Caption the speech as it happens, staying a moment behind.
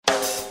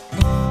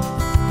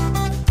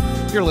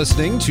You're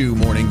listening to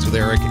Mornings with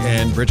Eric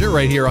and Bridget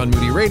right here on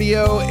Moody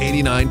Radio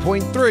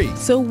 89.3.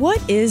 So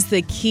what is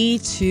the key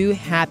to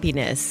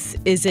happiness?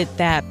 Is it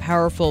that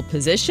powerful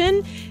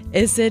position?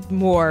 Is it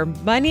more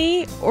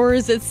money? Or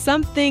is it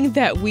something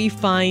that we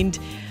find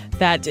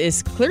that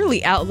is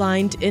clearly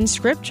outlined in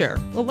Scripture?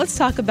 Well, let's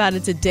talk about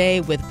it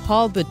today with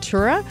Paul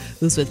Batura,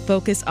 who's with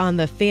Focus on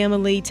the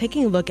Family,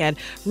 taking a look at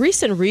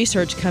recent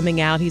research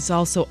coming out. He's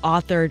also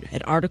authored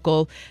an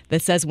article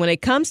that says when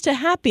it comes to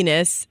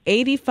happiness,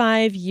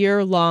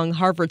 85-year-long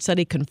Harvard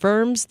study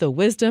confirms the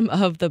wisdom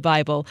of the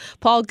Bible.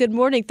 Paul, good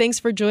morning. Thanks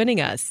for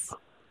joining us.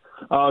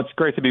 Oh, it's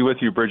great to be with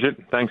you,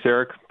 Bridget. Thanks,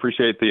 Eric.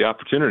 Appreciate the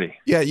opportunity.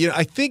 Yeah,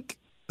 I think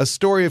a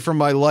story from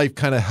my life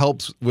kind of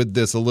helps with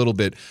this a little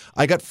bit.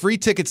 I got free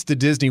tickets to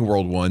Disney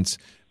World once,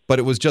 but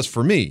it was just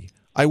for me.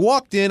 I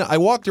walked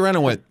around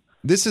and went,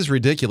 this is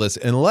ridiculous,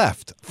 and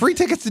left. Free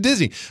tickets to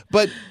Disney.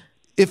 But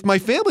if my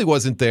family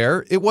wasn't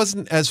there, it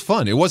wasn't as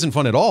fun. It wasn't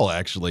fun at all,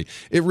 actually.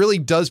 It really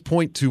does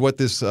point to what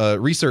this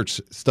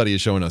research study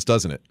is showing us,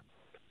 doesn't it?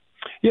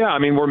 Yeah, I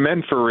mean, we're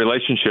meant for a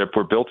relationship.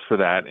 We're built for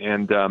that.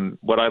 And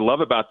what I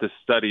love about this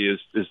study is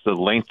the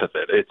length of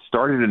it. It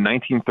started in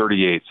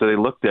 1938, so they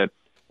looked at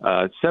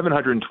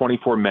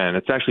 724 men.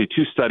 It's actually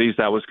two studies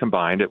that was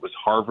combined. It was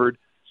Harvard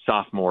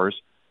sophomores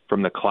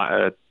from the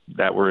class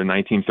that were in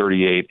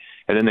 1938,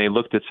 and then they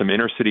looked at some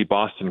inner city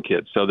Boston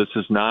kids. So this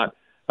is not,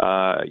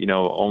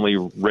 only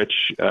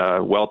rich,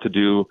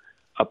 well-to-do,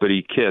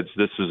 uppity kids.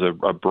 This is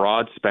a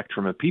broad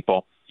spectrum of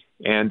people,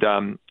 and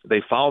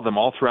they followed them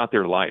all throughout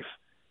their life.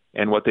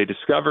 And what they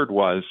discovered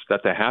was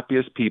that the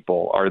happiest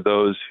people are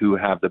those who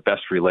have the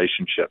best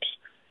relationships.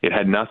 It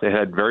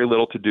had very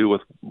little to do with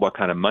what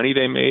kind of money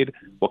they made,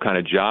 what kind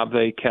of job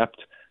they kept.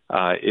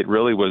 It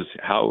really was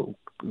how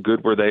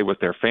good were they with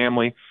their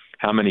family,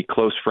 how many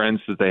close friends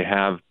did they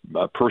have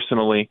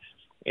personally.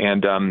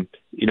 And,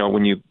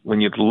 when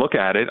you look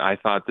at it, I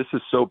thought this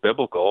is so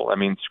biblical. I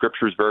mean,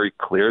 Scripture is very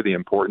clear, the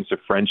importance of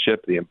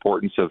friendship, the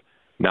importance of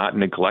not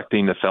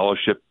neglecting the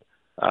fellowship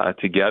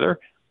together.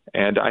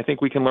 And I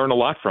think we can learn a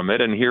lot from it.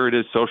 And here it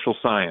is, social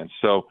science.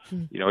 So,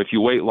 if you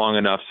wait long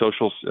enough,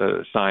 social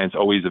science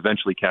always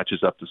eventually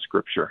catches up to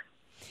Scripture.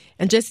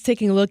 And just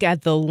taking a look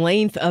at the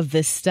length of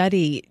this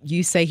study,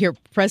 you say here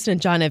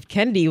President John F.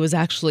 Kennedy was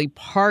actually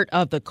part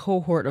of the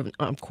cohort,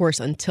 of course,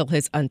 until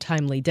his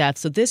untimely death.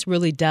 So this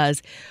really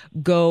does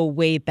go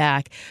way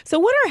back. So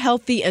what are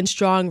healthy and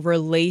strong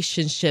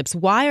relationships?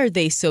 Why are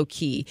they so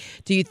key,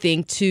 do you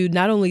think, to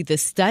not only the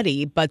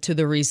study, but to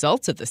the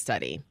results of the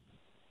study?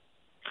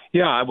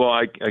 Yeah, well,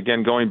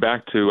 again, going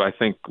back to, I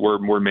think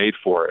we're made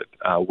for it.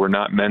 We're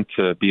not meant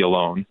to be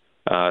alone.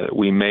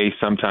 We may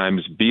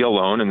sometimes be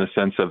alone in the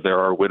sense of there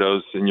are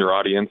widows in your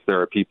audience. There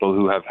are people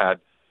who have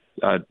had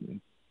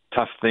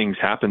tough things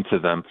happen to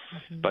them,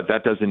 but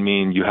that doesn't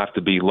mean you have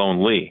to be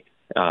lonely.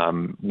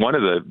 One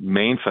of the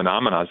main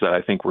phenomena that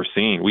I think we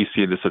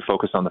see this at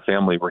Focus on the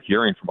Family. We're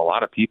hearing from a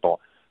lot of people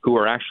who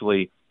are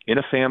actually in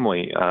a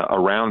family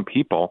around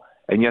people,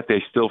 and yet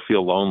they still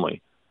feel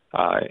lonely.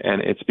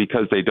 And it's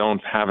because they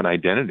don't have an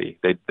identity.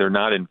 They're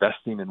not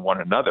investing in one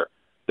another.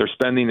 They're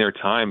spending their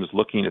time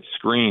looking at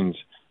screens.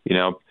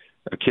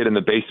 A kid in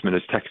the basement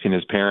is texting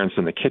his parents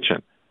in the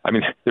kitchen. I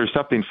mean, there's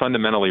something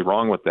fundamentally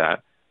wrong with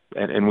that.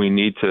 And we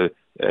need to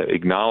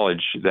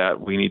acknowledge that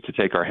we need to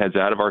take our heads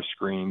out of our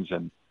screens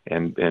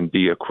and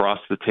be across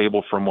the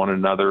table from one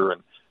another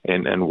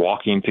and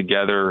walking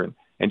together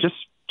and just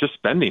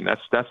spending.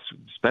 That's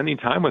spending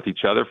time with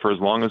each other for as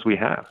long as we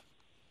have.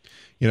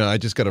 I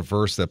just got a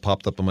verse that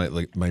popped up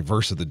on my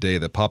verse of the day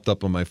that popped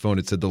up on my phone.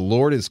 It said, "The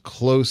Lord is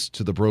close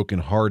to the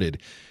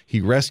brokenhearted.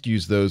 He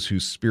rescues those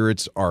whose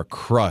spirits are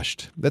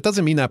crushed." That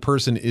doesn't mean that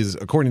person is,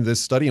 according to this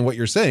study and what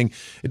you're saying,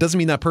 it doesn't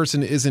mean that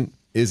person isn't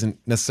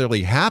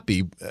necessarily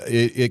happy.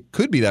 It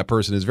could be that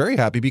person is very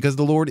happy because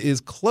the Lord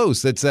is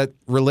close. That's that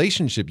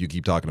relationship you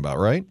keep talking about,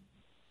 right?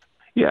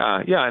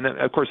 Yeah. And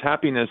of course,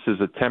 happiness is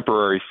a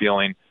temporary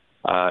feeling.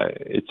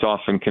 It's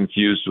often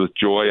confused with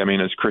joy. I mean,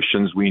 as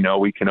Christians, we know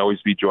we can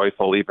always be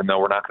joyful, even though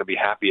we're not going to be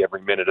happy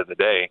every minute of the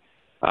day.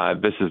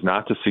 This is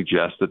not to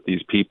suggest that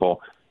these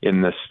people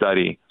in this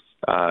study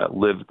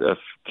lived a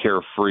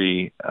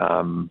carefree,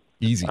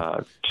 easy,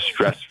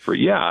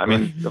 stress-free. Yeah, I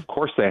mean, of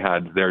course they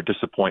had their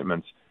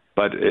disappointments,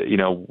 but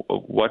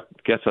what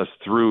gets us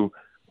through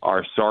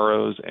our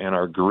sorrows and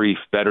our grief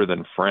better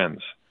than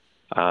friends?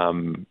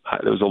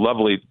 There was a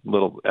lovely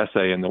little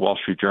essay in the Wall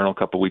Street Journal a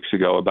couple of weeks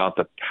ago about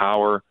the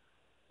power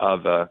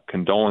of a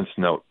condolence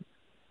note.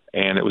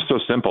 And it was so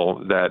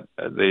simple that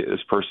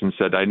this person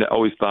said, I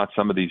always thought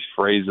some of these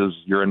phrases,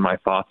 "you're in my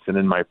thoughts and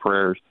in my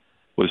prayers,"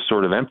 was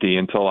sort of empty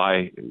until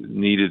I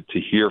needed to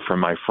hear from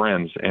my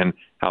friends and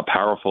how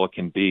powerful it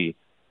can be.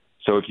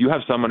 So if you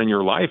have someone in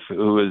your life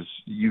who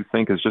you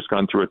think has just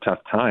gone through a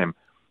tough time,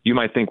 you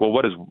might think, well,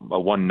 what is a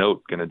one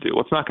note going to do?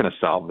 Well, it's not going to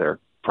solve their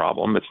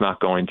problem. It's not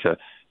going to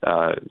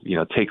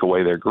take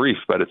away their grief,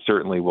 but it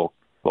certainly will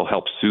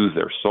help soothe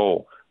their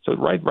soul. So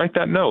write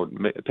that note,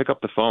 pick up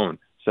the phone,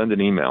 send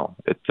an email.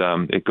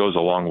 It goes a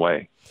long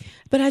way.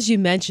 But as you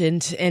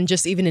mentioned, and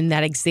just even in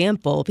that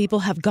example, people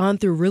have gone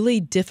through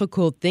really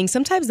difficult things,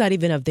 sometimes not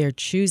even of their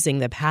choosing,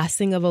 the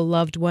passing of a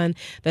loved one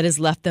that has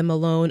left them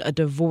alone, a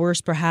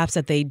divorce perhaps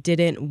that they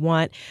didn't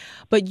want.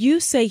 But you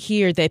say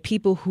here that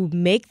people who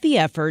make the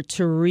effort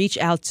to reach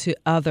out to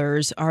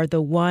others are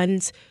the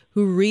ones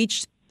who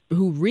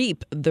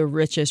reap the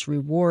richest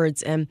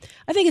rewards. And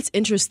I think it's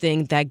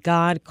interesting that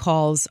God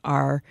calls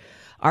our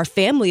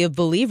family of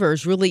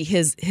believers really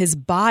his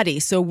body.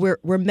 So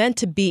we're meant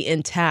to be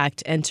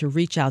intact and to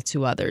reach out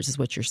to others, is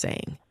what you're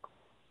saying.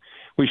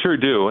 We sure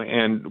do.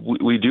 And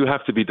we do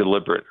have to be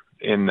deliberate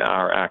in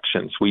our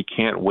actions. We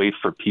can't wait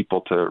for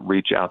people to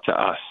reach out to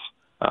us.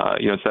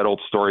 It's that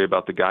old story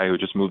about the guy who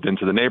just moved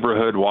into the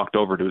neighborhood, walked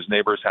over to his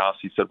neighbor's house.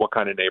 He said, "What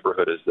kind of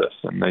neighborhood is this?"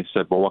 And they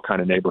said, "Well, what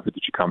kind of neighborhood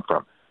did you come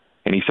from?"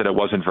 And he said, "It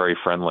wasn't very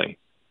friendly."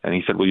 And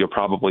he said, "Well, you'll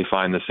probably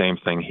find the same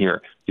thing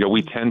here."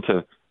 We tend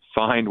to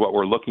find what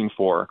we're looking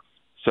for.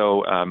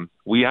 So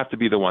we have to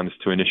be the ones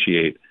to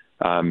initiate.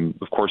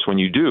 Of course, when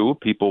you do,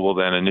 people will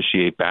then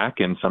initiate back,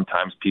 and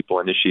sometimes people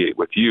initiate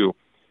with you.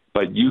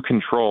 But you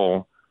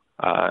control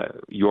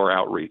your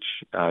outreach.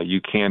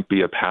 You can't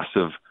be a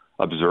passive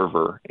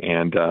observer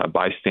and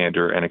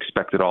bystander and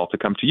expect it all to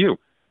come to you.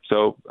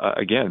 So,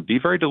 again, be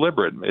very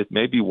deliberate. It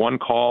may be one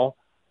call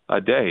a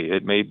day.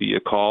 It may be a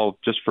call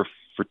just for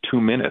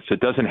 2 minutes. It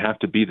doesn't have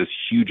to be this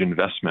huge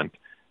investment.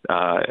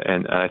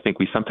 And I think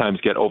we sometimes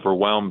get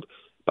overwhelmed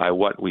by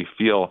what we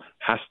feel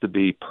has to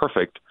be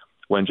perfect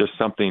when just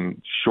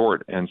something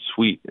short and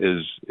sweet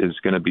is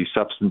going to be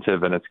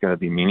substantive and it's going to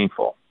be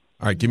meaningful.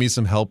 All right, give me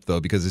some help, though,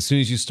 because as soon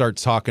as you start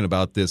talking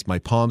about this, my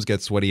palms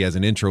get sweaty as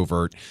an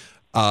introvert.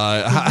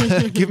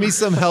 Give me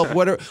some help.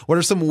 What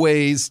are some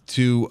ways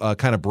to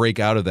kind of break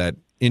out of that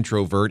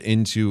introvert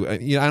into, I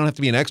don't have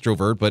to be an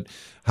extrovert, but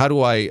how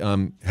do I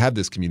have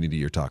this community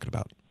you're talking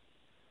about?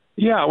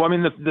 Yeah, well, I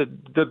mean,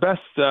 the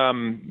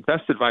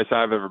best advice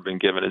I've ever been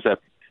given is that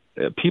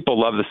people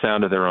love the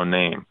sound of their own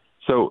name.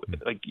 So,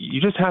 you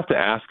just have to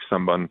ask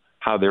someone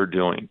how they're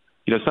doing.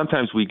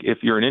 Sometimes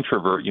if you're an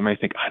introvert, you may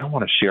think, I don't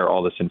want to share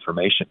all this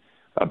information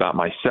about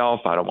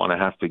myself. I don't want to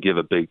have to give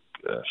a big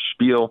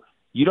spiel.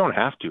 You don't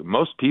have to.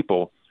 Most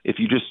people, if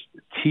you just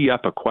tee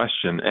up a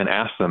question and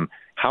ask them,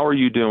 how are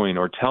you doing?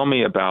 Or tell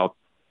me about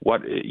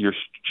what you're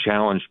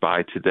challenged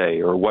by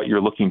today, or what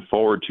you're looking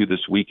forward to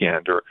this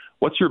weekend, or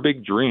what's your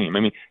big dream? I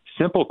mean,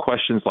 simple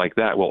questions like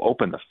that will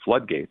open the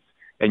floodgates,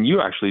 and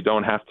you actually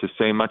don't have to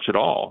say much at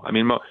all. I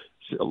mean,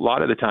 a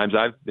lot of the times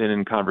I've been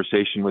in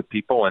conversation with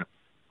people, and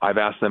I've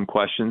asked them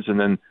questions, and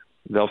then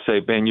they'll say,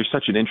 "Ben, you're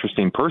such an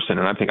interesting person."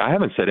 And I'm thinking, I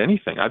haven't said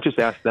anything. I've just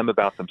asked them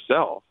about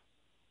themselves.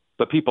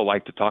 But people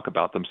like to talk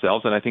about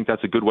themselves, and I think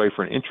that's a good way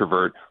for an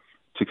introvert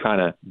to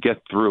kind of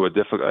get through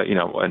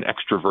an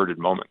extroverted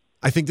moment.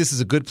 I think this is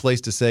a good place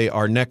to say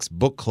our next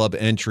book club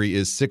entry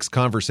is 6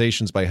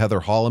 Conversations by Heather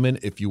Holleman.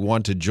 If you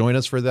want to join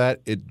us for that,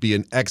 it'd be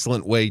an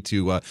excellent way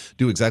to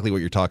do exactly what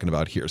you're talking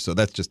about here. So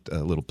that's just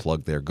a little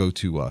plug there. Go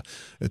to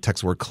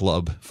text word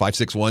club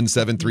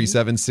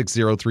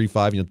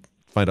 561-737-6035. You'll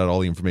find out all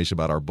the information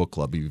about our book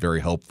club. It'd be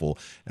very helpful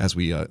as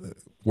we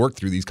work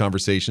through these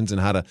conversations and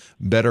how to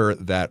better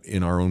that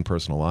in our own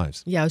personal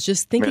lives. Yeah, I was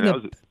just thinking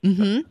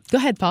Go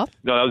ahead, Paul.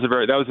 No, I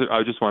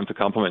just wanted to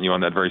compliment you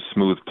on that very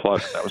smooth plug.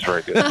 That was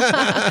very good.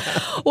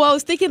 Well, I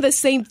was thinking the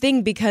same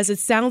thing, because it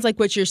sounds like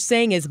what you're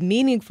saying is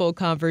meaningful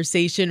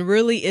conversation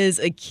really is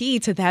a key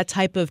to that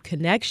type of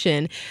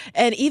connection.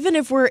 And even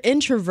if we're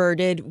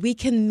introverted, we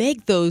can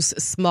make those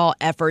small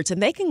efforts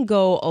and they can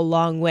go a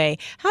long way.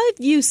 How have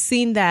you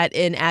seen that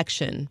in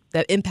action,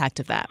 the impact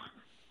of that?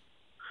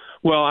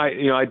 Well,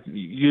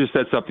 you just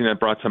said something that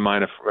brought to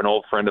mind an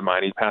old friend of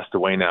mine. He passed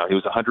away now. He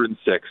was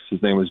 106.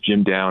 His name was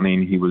Jim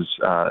Downing. He was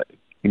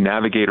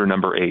Navigator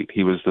number 8.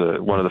 He was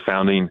one of the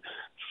founding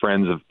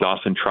friends of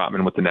Dawson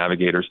Trotman with the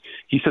Navigators.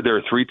 He said there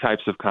are 3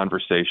 types of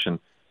conversation.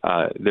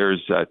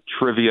 There's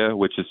trivia,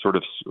 which is sort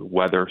of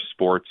weather,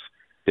 sports.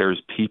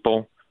 There's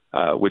people,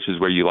 which is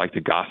where you like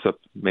to gossip.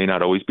 May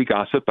not always be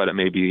gossip, but it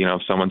may be,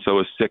 so-and-so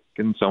is sick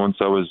and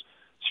so-and-so is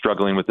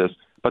struggling with this.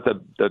 But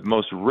the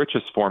most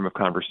richest form of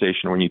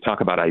conversation when you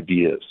talk about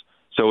ideas,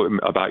 so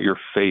about your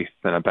faith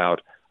and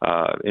about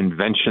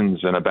inventions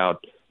and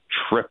about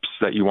trips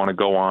that you want to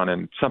go on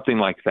and something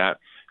like that.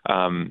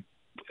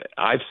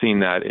 I've seen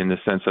that in the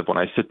sense of when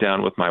I sit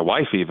down with my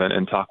wife even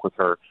and talk with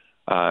her,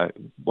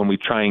 when we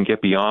try and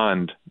get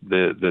beyond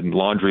the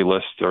laundry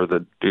list or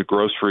the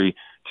grocery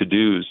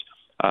to-dos,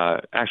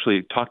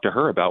 actually talk to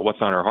her about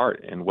what's on her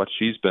heart and what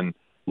she's been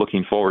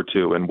looking forward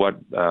to, and what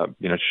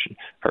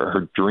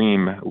her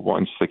dream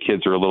once the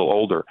kids are a little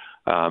older.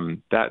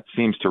 That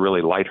seems to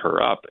really light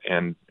her up,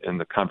 and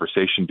the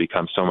conversation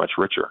becomes so much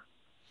richer.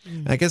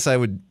 I guess I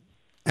would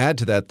add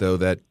to that, though,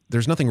 that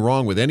there's nothing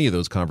wrong with any of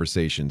those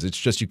conversations. It's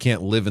just you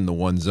can't live in the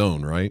one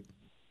zone, right?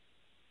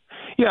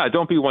 Yeah,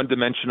 don't be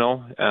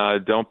one-dimensional.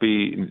 Don't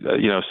be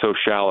so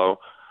shallow.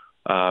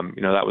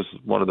 That was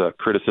one of the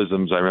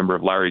criticisms I remember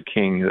of Larry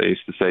King. They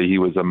used to say he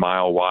was a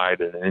mile wide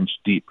and an inch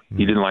deep.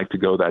 He didn't like to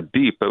go that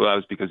deep, but that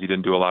was because he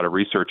didn't do a lot of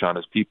research on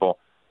his people.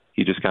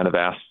 He just kind of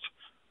asked,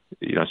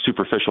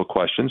 superficial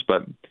questions.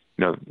 But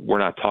we're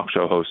not talk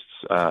show hosts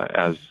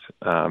as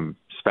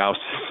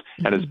spouses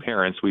and as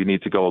parents. We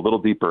need to go a little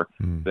deeper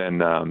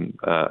than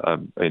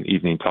an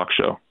evening talk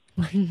show.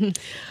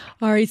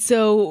 All right,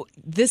 so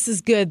this is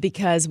good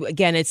because,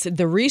 again, it's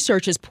the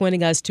research is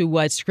pointing us to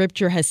what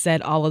Scripture has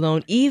said all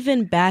along.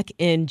 Even back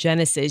in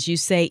Genesis, you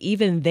say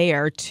even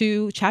there,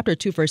 chapter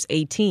 2, verse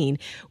 18,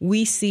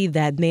 we see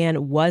that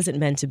man wasn't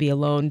meant to be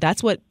alone.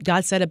 That's what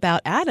God said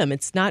about Adam.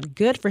 It's not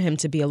good for him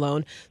to be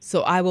alone,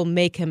 so I will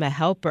make him a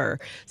helper.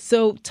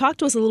 So talk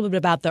to us a little bit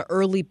about the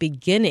early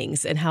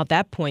beginnings and how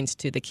that points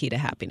to the key to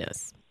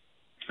happiness.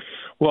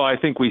 Well, I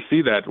think we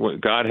see that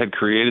God had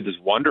created this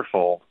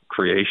wonderful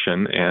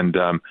creation, and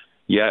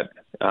yet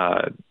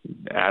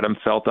Adam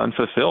felt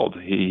unfulfilled.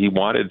 He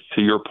wanted,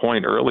 to your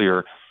point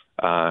earlier,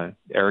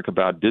 Eric,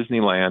 about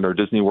Disneyland or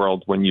Disney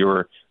World, when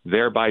you're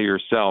there by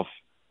yourself,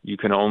 you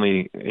can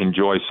only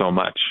enjoy so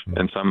much,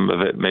 and some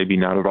of it maybe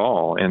not at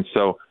all. And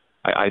so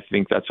I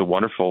think that's a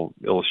wonderful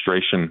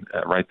illustration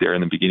right there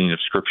in the beginning of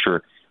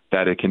Scripture,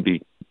 that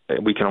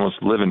we can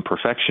almost live in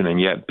perfection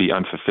and yet be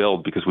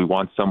unfulfilled because we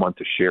want someone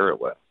to share it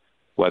with.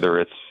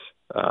 Whether it's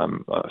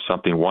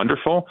something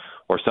wonderful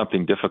or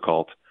something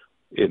difficult,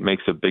 it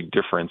makes a big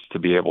difference to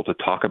be able to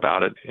talk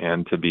about it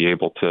and to be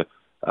able to,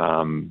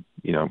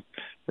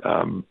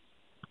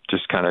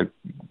 just kind of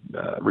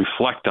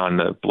reflect on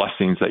the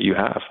blessings that you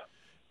have.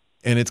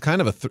 And it's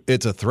kind of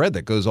it's a thread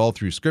that goes all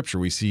through Scripture.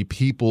 We see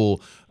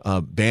people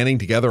banding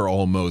together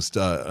almost,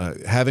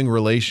 having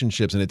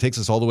relationships, and it takes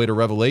us all the way to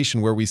Revelation,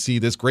 where we see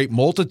this great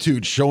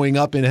multitude showing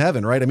up in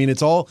heaven, right? I mean,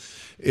 it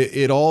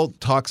all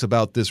talks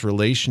about this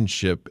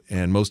relationship,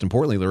 and most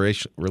importantly,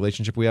 the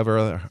relationship we have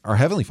with our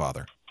Heavenly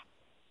Father.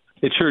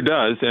 It sure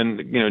does. And,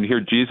 here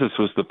Jesus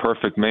was the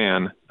perfect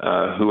man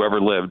who ever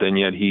lived, and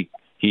yet he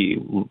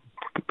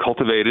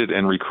cultivated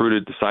and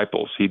recruited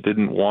disciples. He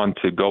didn't want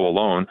to go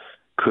alone.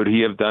 Could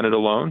he have done it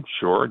alone?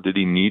 Sure. Did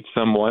he need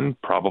someone?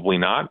 Probably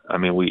not. I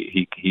mean,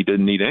 he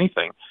didn't need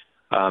anything.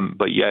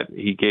 But yet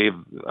he gave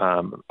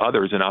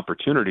others an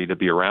opportunity to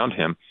be around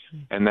him.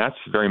 And that's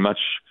very much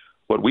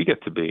what we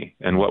get to be.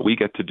 And what we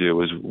get to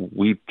do is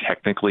we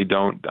technically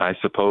don't, I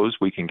suppose,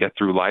 we can get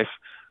through life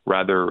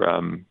rather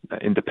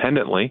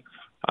independently.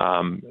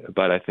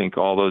 But I think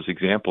all those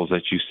examples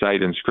that you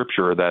cite in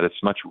Scripture are that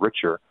it's much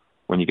richer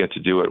when you get to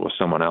do it with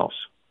someone else.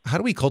 How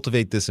do we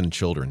cultivate this in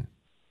children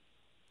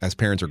as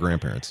parents or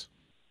grandparents?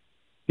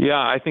 Yeah,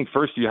 I think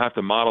first you have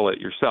to model it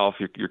yourself.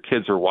 Your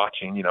kids are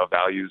watching,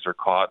 values are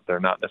caught. They're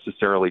not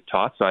necessarily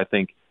taught. So I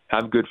think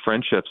have good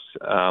friendships.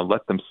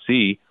 Let them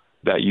see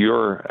that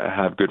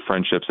have good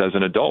friendships as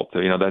an adult.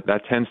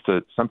 That tends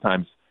to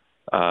sometimes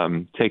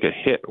take a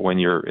hit when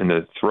you're in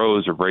the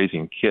throes of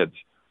raising kids.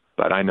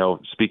 But I know,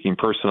 speaking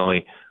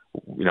personally,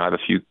 I have a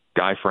few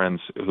guy friends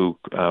who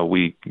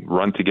we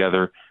run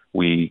together.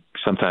 We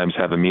sometimes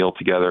have a meal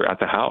together at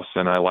the house,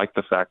 and I like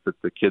the fact that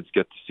the kids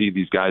get to see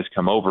these guys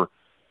come over,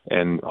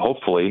 and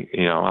hopefully,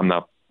 I'm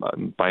not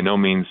by no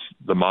means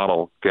the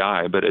model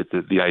guy, but it's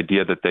the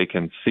idea that they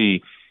can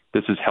see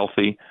this is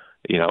healthy.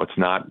 It's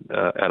not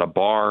at a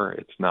bar,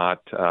 it's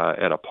not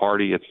at a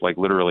party, it's like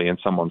literally in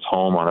someone's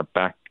home on a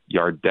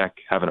backyard deck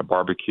having a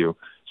barbecue.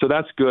 So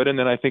that's good, and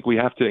then I think we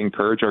have to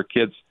encourage our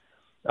kids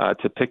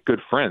to pick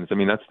good friends. I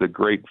mean, that's the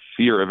great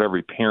fear of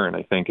every parent,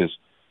 I think, is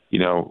we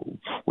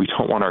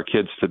don't want our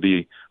kids to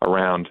be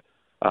around,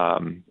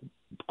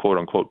 quote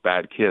unquote,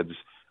 bad kids.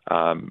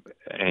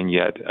 And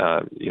yet,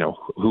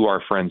 who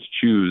our friends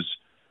choose,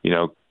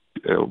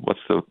 what's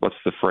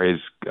the phrase,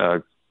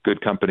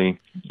 good company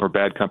or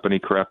bad company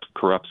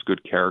corrupts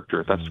good character.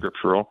 If that's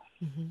scriptural,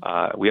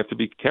 we have to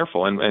be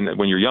careful. And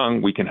when you're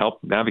young, we can help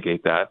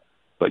navigate that,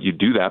 but you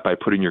do that by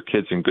putting your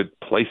kids in good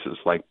places,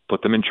 like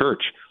put them in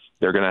church.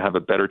 They're going to have a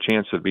better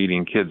chance of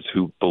meeting kids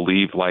who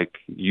believe like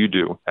you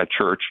do at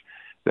church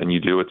than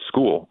you do at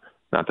school.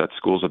 Not that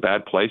school's a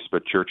bad place,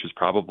 but church is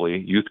probably,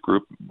 youth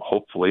group,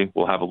 hopefully,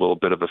 will have a little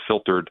bit of a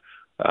filtered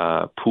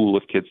pool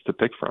of kids to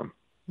pick from.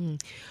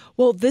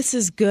 Well, this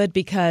is good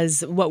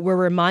because what we're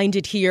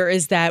reminded here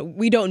is that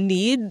we don't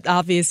need,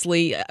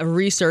 obviously,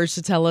 research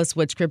to tell us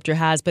what Scripture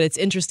has, but it's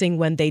interesting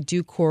when they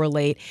do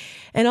correlate.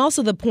 And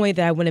also the point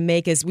that I want to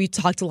make is we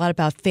talked a lot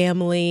about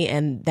family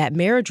and that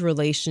marriage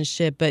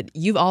relationship, but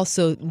you've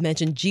also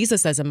mentioned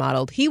Jesus as a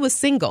model. He was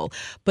single,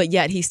 but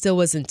yet he still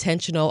was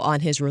intentional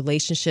on his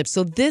relationship.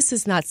 So this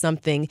is not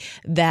something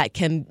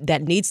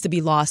that needs to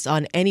be lost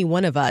on any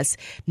one of us,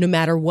 no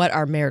matter what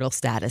our marital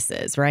status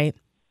is, right?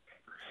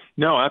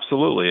 No,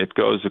 absolutely. It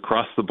goes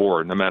across the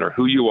board, no matter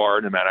who you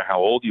are, no matter how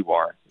old you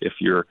are. If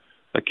you're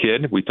a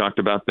kid, we talked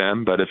about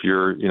them, but if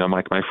you're,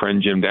 like my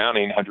friend Jim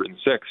Downing,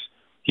 106,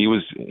 he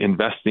was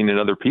investing in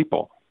other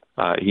people.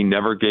 He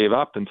never gave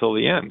up until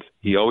the end.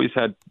 He always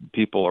had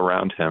people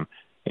around him,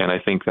 and I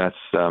think that's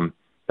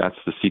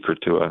the secret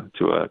to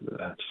a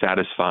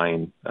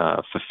satisfying,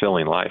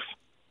 fulfilling life.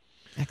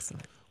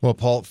 Excellent. Well,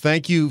 Paul,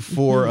 thank you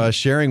for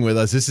sharing with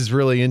us. This is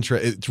really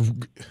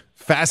interesting.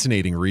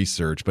 Fascinating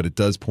research, but it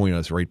does point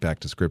us right back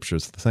to Scripture.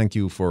 So thank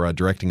you for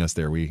directing us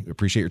there. We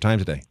appreciate your time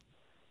today.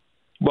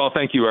 Well,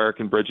 thank you, Eric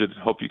and Bridget.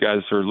 Hope you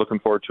guys are looking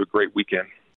forward to a great weekend.